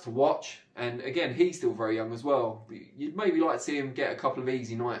fights to watch. And again, he's still very young as well. You'd maybe like to see him get a couple of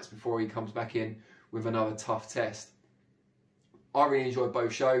easy nights before he comes back in with another tough test. I really enjoyed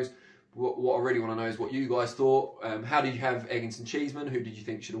both shows. What I really want to know is what you guys thought. How did you have Eggington Cheeseman? Who did you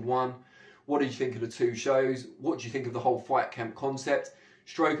think should have won? What did you think of the 2 shows? What do you think of the whole fight camp concept?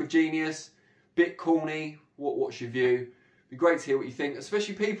 Stroke of genius? Bit corny? What's your view? It'd be great to hear what you think,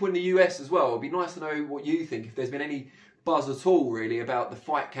 especially people in the US as well. It'd be nice to know what you think, if there's been any buzz at all really about the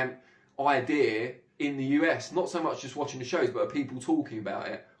fight camp idea in the US. Not so much just watching the shows, but are people talking about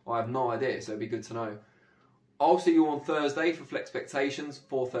it? I have no idea, so it'd be good to know. I'll see you on Thursday for Flex Expectations,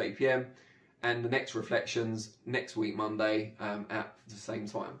 4:30 PM, and the next reflections next week, Monday, at the same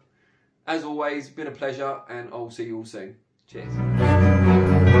time. As always, been a pleasure, and I'll see you all soon. Cheers.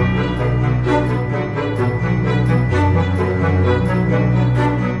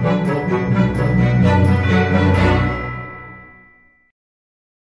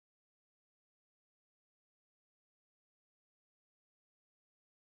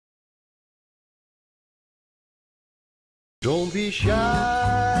 Don't be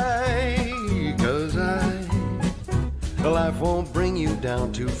shy, 'cause life won't bring you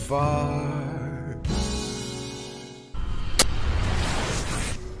down too far.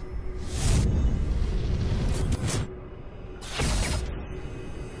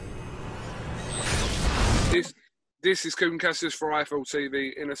 This is Coon Cassius for IFL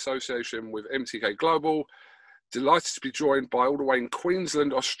TV in association with MTK Global. Delighted to be joined by, all the way in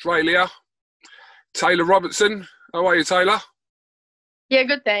Queensland, Australia, TAYLA Robertson. How are you, TAYLA? Yeah,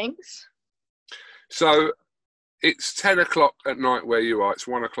 good, thanks. So it's 10 o'clock at night where you are. It's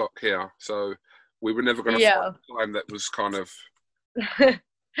 1 o'clock here. So we were never going to find a time that was kind of...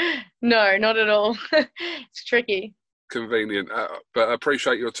 No, not at all. It's tricky. Convenient, but I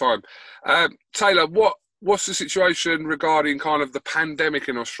appreciate your time. TAYLA, what's the situation regarding kind of the pandemic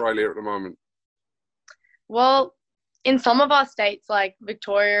in Australia at the moment? Well, in some of our states like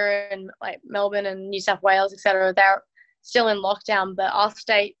Victoria and like Melbourne and New South Wales, etc., they're still in lockdown, but our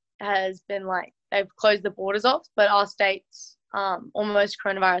state has been they've closed the borders off, but our state's almost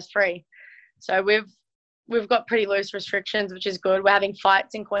coronavirus free. So we've got pretty loose restrictions, which is good. We're having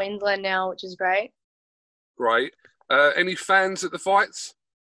fights in Queensland now, which is great. Great. Any fans at the fights?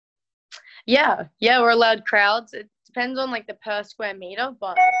 Yeah, we're allowed crowds. It depends on like the per square meter,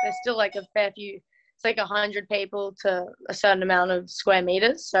 but there's still like a fair few. It's like 100 people to a certain amount of square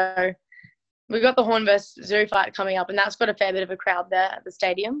meters. So we've got the Hearn versus Zoo fight coming up, and that's got a fair bit of a crowd there at the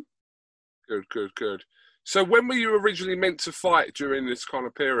stadium. Good. So when were you originally meant to fight during this kind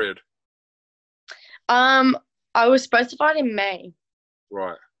of period? I was supposed to fight in May.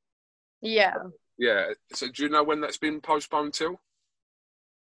 Right. Yeah. Yeah. So do you know when that's been postponed till?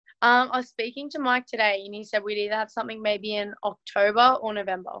 I was speaking to Mike today, and he said we'd either have something maybe in October or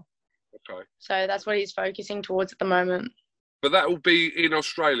November. Okay. So that's what he's focusing towards at the moment. But that will be in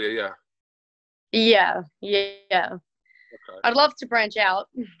Australia, yeah? Yeah. Okay. I'd love to branch out,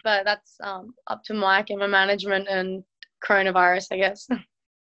 but that's up to Mike and my management and coronavirus, I guess.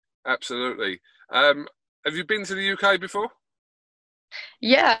 Absolutely. Have you been to the UK before?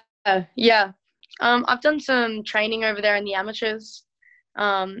 Yeah. I've done some training over there in the amateurs.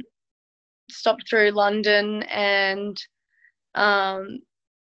 Stopped through London and a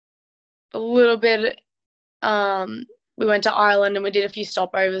little bit. We went to Ireland and we did a few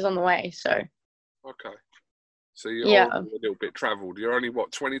stopovers on the way. So. Okay. So you're a little bit travelled. You're only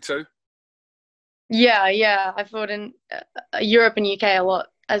what, 22? Yeah. I fought in Europe and UK a lot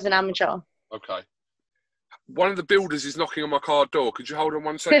as an amateur. Okay. One of the builders is knocking on my car door. Could you hold on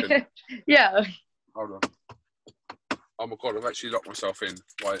 1 second? Yeah. Hold on. Oh my God, I've actually locked myself in.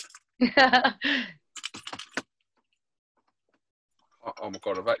 Wait. Oh my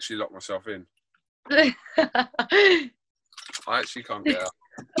God, I've actually locked myself in. I actually can't get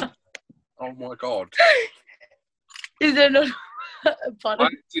out. Oh my God. Is there not a button?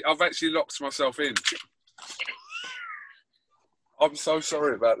 I've actually locked myself in. I'm so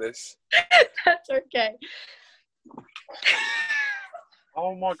sorry about this. That's okay.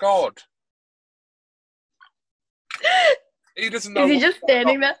 Oh my God. He doesn't know. Is he just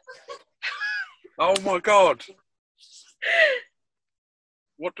standing there? Oh my God.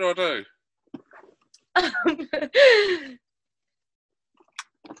 What do I do? I'm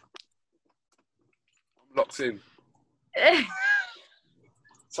locked in.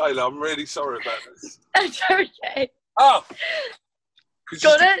 Taylor, I'm really sorry about this. That's okay. Oh!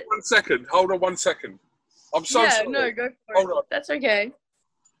 Got it? 1 second. Hold on 1 second. I'm so sorry. No, go for Hold it. on. That's okay.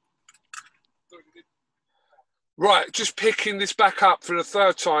 Right, just picking this back up for the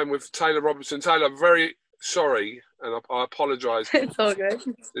third time with Taylor Robertson. Taylor, I'm very sorry, and I apologise. It's all good.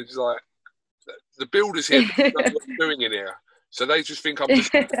 It's like, the builders here don't know what I'm doing in here. So they just think I'm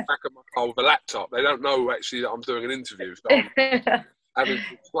just back of my car with a laptop. They don't know actually that I'm doing an interview. So I'm having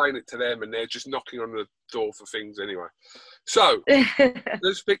to explain it to them, and they're just knocking on the door for things anyway. So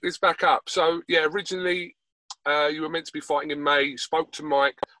let's pick this back up. So, yeah, originally you were meant to be fighting in May. Spoke to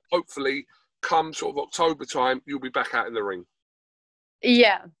Mike. Hopefully, come sort of October time, you'll be back out in the ring.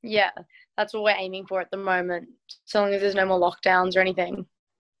 Yeah. That's what we're aiming for at the moment, so long as there's no more lockdowns or anything.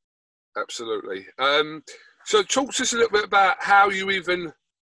 Absolutely. So talk to us a little bit about how you even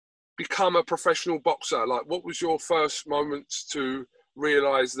become a professional boxer. Like, what was your first moments to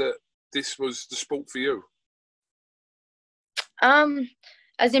realise that this was the sport for you?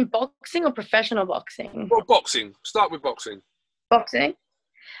 As in boxing or professional boxing? Well, boxing. Start with boxing. Boxing?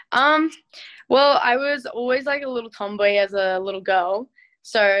 Well, I was always like a little tomboy as a little girl,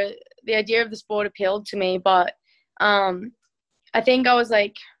 so the idea of the sport appealed to me, but I think I was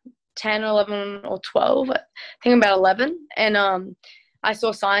like 10 or 11 or 12, I think about 11, and I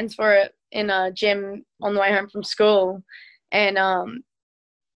saw signs for it in a gym on the way home from school, and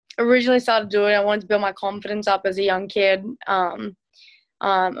originally started doing it. I wanted to build my confidence up as a young kid. I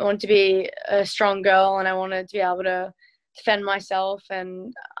wanted to be a strong girl, and I wanted to be able to defend myself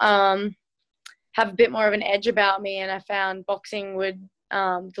and have a bit more of an edge about me, and I found boxing would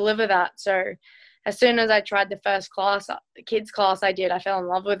deliver that. So as soon as I tried the first class, the kids class I did, I fell in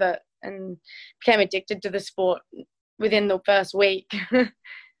love with it and became addicted to the sport within the first week.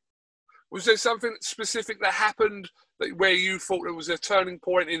 Was there something specific that happened where you thought there was a turning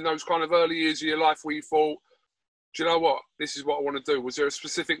point in those kind of early years of your life where you thought, do you know what, this is what I want to do? Was there a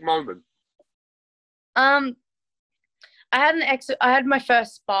specific moment? I had my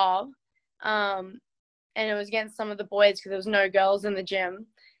first spar, and it was against some of the boys because there was no girls in the gym.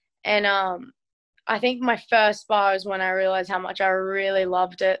 And I think my first spar is when I realized how much I really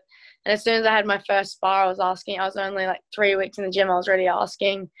loved it. And as soon as I had my first spar, I was only like 3 weeks in the gym, I was already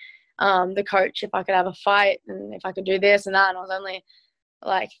asking the coach if I could have a fight and if I could do this and that. And I was only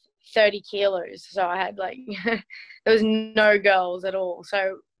like 30 kilos. So I had like, there was no girls at all.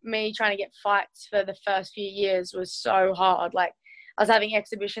 So me trying to get fights for the first few years was so hard. Like, I I was having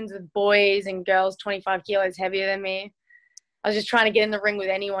exhibitions with boys and girls 25 kilos heavier than me. I was just trying to get in the ring with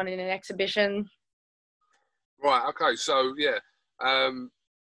anyone in an exhibition. Right, okay, so yeah,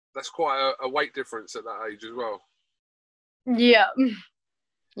 that's quite a weight difference at that age as well. Yeah,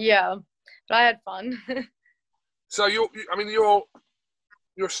 yeah, but I had fun. So you're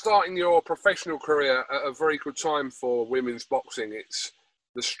starting your professional career at a very good time for women's boxing. It's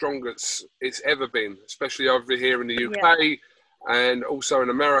the strongest it's ever been, especially over here in the UK and also in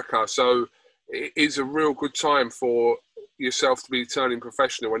America. So it is a real good time for yourself to be turning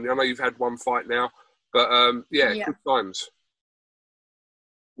professional. And I know you've had one fight now, but good times.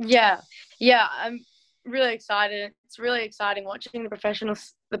 Yeah, I'm really excited. It's really exciting watching the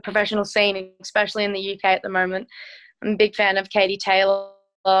professional scene, especially in the UK at the moment. I'm a big fan of TAYLA,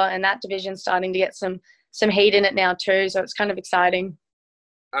 and that division's starting to get some heat in it now too. So it's kind of exciting.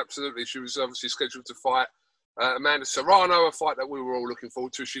 Absolutely, she was obviously scheduled to fight Amanda Serrano, a fight that we were all looking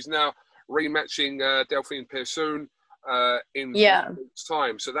forward to. She's now rematching Delphine Persoon in 4 weeks'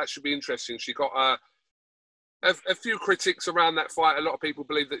 time, so that should be interesting. She got a few critics around that fight. A lot of people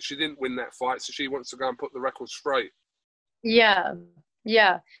believe that she didn't win that fight, so she wants to go and put the record straight. Yeah.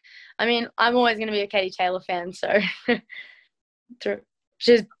 I mean, I'm always going to be a Katie Taylor fan, so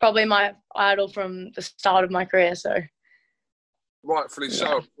she's probably my idol from the start of my career. So rightfully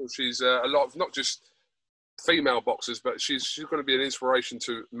so. She's a lot of not just female boxers, but she's going to be an inspiration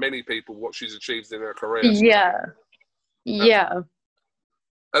to many people. What she's achieved in her career. Yeah.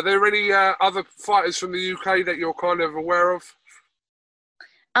 Are there any other fighters from the UK that you're kind of aware of?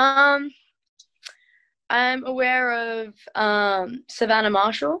 I'm aware of Savannah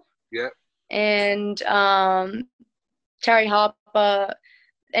Marshall. Yeah. And Terry Harper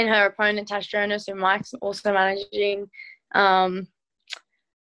and her opponent Tash Jonas, who Mike's also managing.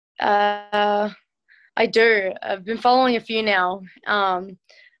 I do. I've been following a few now.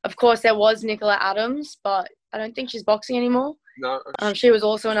 Of course, there was Nicola Adams, but I don't think she's boxing anymore. No. She was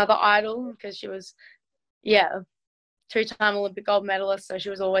also another idol because she was, two-time Olympic gold medalist. So she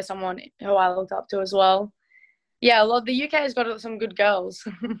was always someone who I looked up to as well. Yeah, the UK has got some good girls.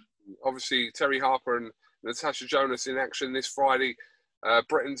 Obviously, Terry Harper and Natasha Jonas in action this Friday.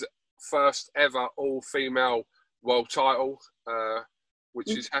 Britain's first ever all-female world title,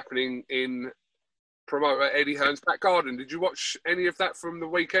 which is happening in promoter Eddie Hearn's back garden. Did you watch any of that from the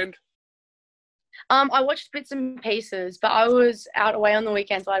weekend? I watched bits and pieces, but I was out away on the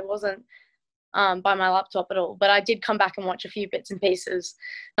weekend, so I wasn't by my laptop at all. But I did come back and watch a few bits and pieces.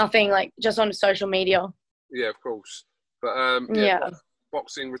 Nothing like just on social media. Yeah, of course. But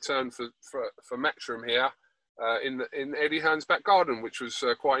boxing returned for Matchroom here in Eddie Hearn's back garden, which was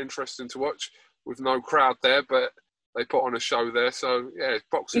quite interesting to watch with no crowd there, but they put on a show there. So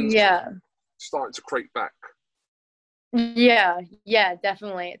boxing's starting to creep back. Yeah,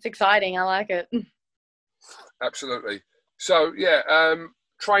 definitely. It's exciting. I like it. Absolutely. So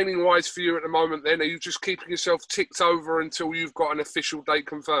training wise for you at the moment, then, are you just keeping yourself ticked over until you've got an official date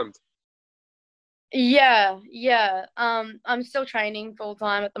confirmed? Yeah. I'm still training full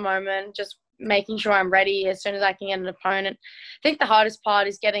time at the moment, just making sure I'm ready as soon as I can get an opponent. I think the hardest part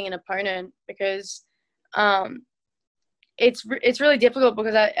is getting an opponent because it's really difficult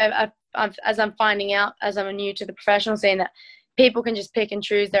because as I'm finding out as I'm new to the professional scene that people can just pick and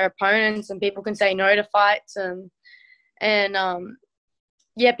choose their opponents and people can say no to fights and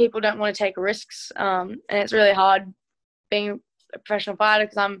people don't want to take risks and it's really hard being a professional fighter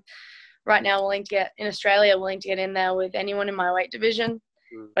because I'm right now willing to get in there with anyone in my weight division,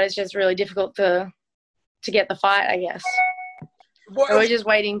 but it's just really difficult to get the fight, I guess. So we're just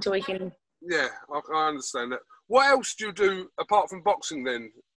waiting till we can. Yeah, I understand that. What else do you do apart from boxing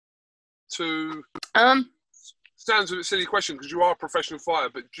then? Sounds a bit silly question because you are a professional fighter,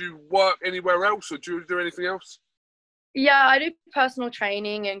 but do you work anywhere else or do you do anything else? Yeah, I do personal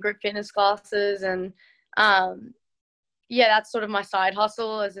training and group fitness classes and that's sort of my side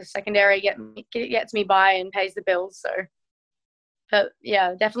hustle as a secondary, gets me by and pays the bills. So, but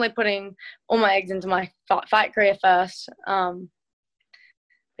yeah, definitely putting all my eggs into my fight career first.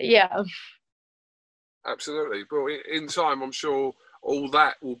 Absolutely. But in time, I'm sure all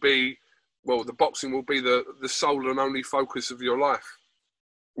that will be, the boxing will be the sole and only focus of your life.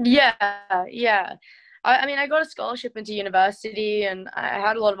 Yeah. I mean, I got a scholarship into university and I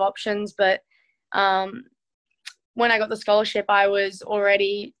had a lot of options, but when I got the scholarship, I was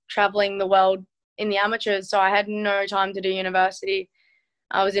already traveling the world in the amateurs, so I had no time to do university.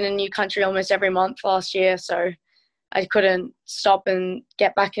 I was in a new country almost every month last year, so I couldn't stop and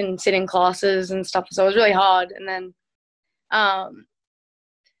get back and sit in classes and stuff. So it was really hard. And then, I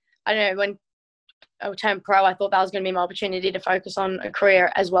don't know, when turned pro, I thought that was going to be my opportunity to focus on a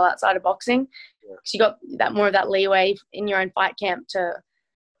career as well outside of boxing. Because you got that more of that leeway in your own fight camp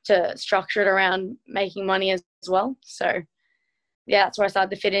to structure it around making money as well. So, yeah, that's where I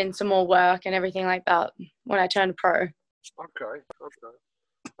started to fit in some more work and everything like that when I turned pro. Okay.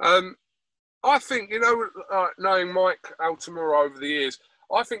 I think, you know, knowing Mike Altamura over the years,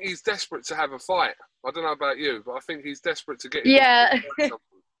 I think he's desperate to have a fight. I don't know about you, but I think he's desperate to get. Yeah.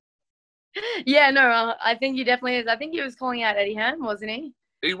 Yeah, no, I think he definitely is. I think he was calling out Eddie Hearn, wasn't he?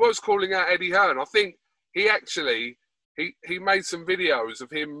 He was calling out Eddie Hearn. I think he actually he made some videos of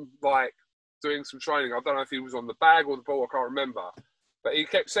him like doing some training. I don't know if he was on the bag or the ball. I can't remember, but he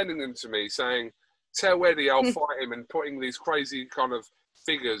kept sending them to me saying, "Tell Eddie I'll fight him," and putting these crazy kind of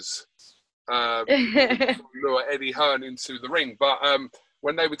figures lure Eddie Hearn into the ring. But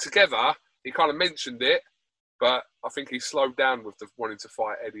when they were together, he kind of mentioned it, but I think he slowed down with the wanting to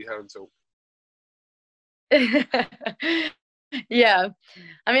fight Eddie Hearn talk. Yeah,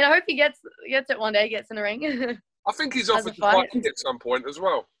 I mean, I hope he gets it one day, gets in the ring. I think he's offered to fight me at some point as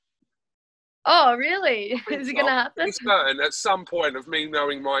well. Oh, really? Is it going to happen? He's certain at some point of me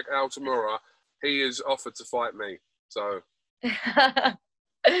knowing Mike Altamura, he is offered to fight me. So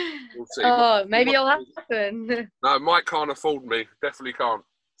we'll see. Oh, maybe it'll happen. No, Mike can't afford me. Definitely can't.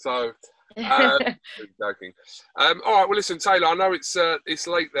 So, joking. All right. Well, listen, Taylor. I know it's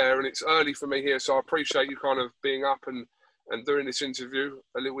late there and it's early for me here, so I appreciate you kind of being up and doing this interview,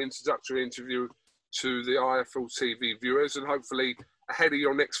 a little introductory interview to the IFL TV viewers, and hopefully ahead of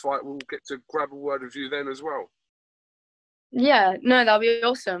your next fight, we'll get to grab a word of you then as well. Yeah. No, that'll be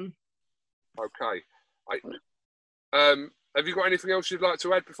awesome. Okay. Have you got anything else you'd like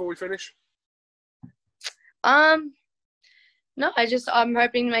to add before we finish? No, I'm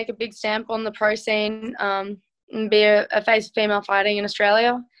hoping to make a big stamp on the pro scene, and be a face of female fighting in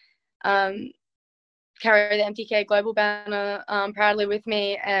Australia. Carry the MTK Global banner proudly with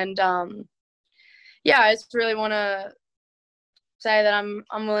me, and yeah, I just really want to say that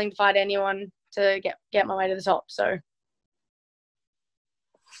I'm willing to fight anyone to get my way to the top. So,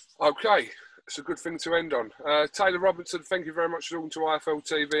 okay. It's a good thing to end on. Taylor Robertson, thank you very much for talking to IFL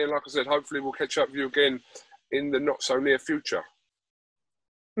TV. And like I said, hopefully we'll catch up with you again in the not so near future.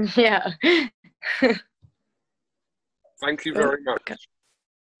 Yeah. Thank you very much.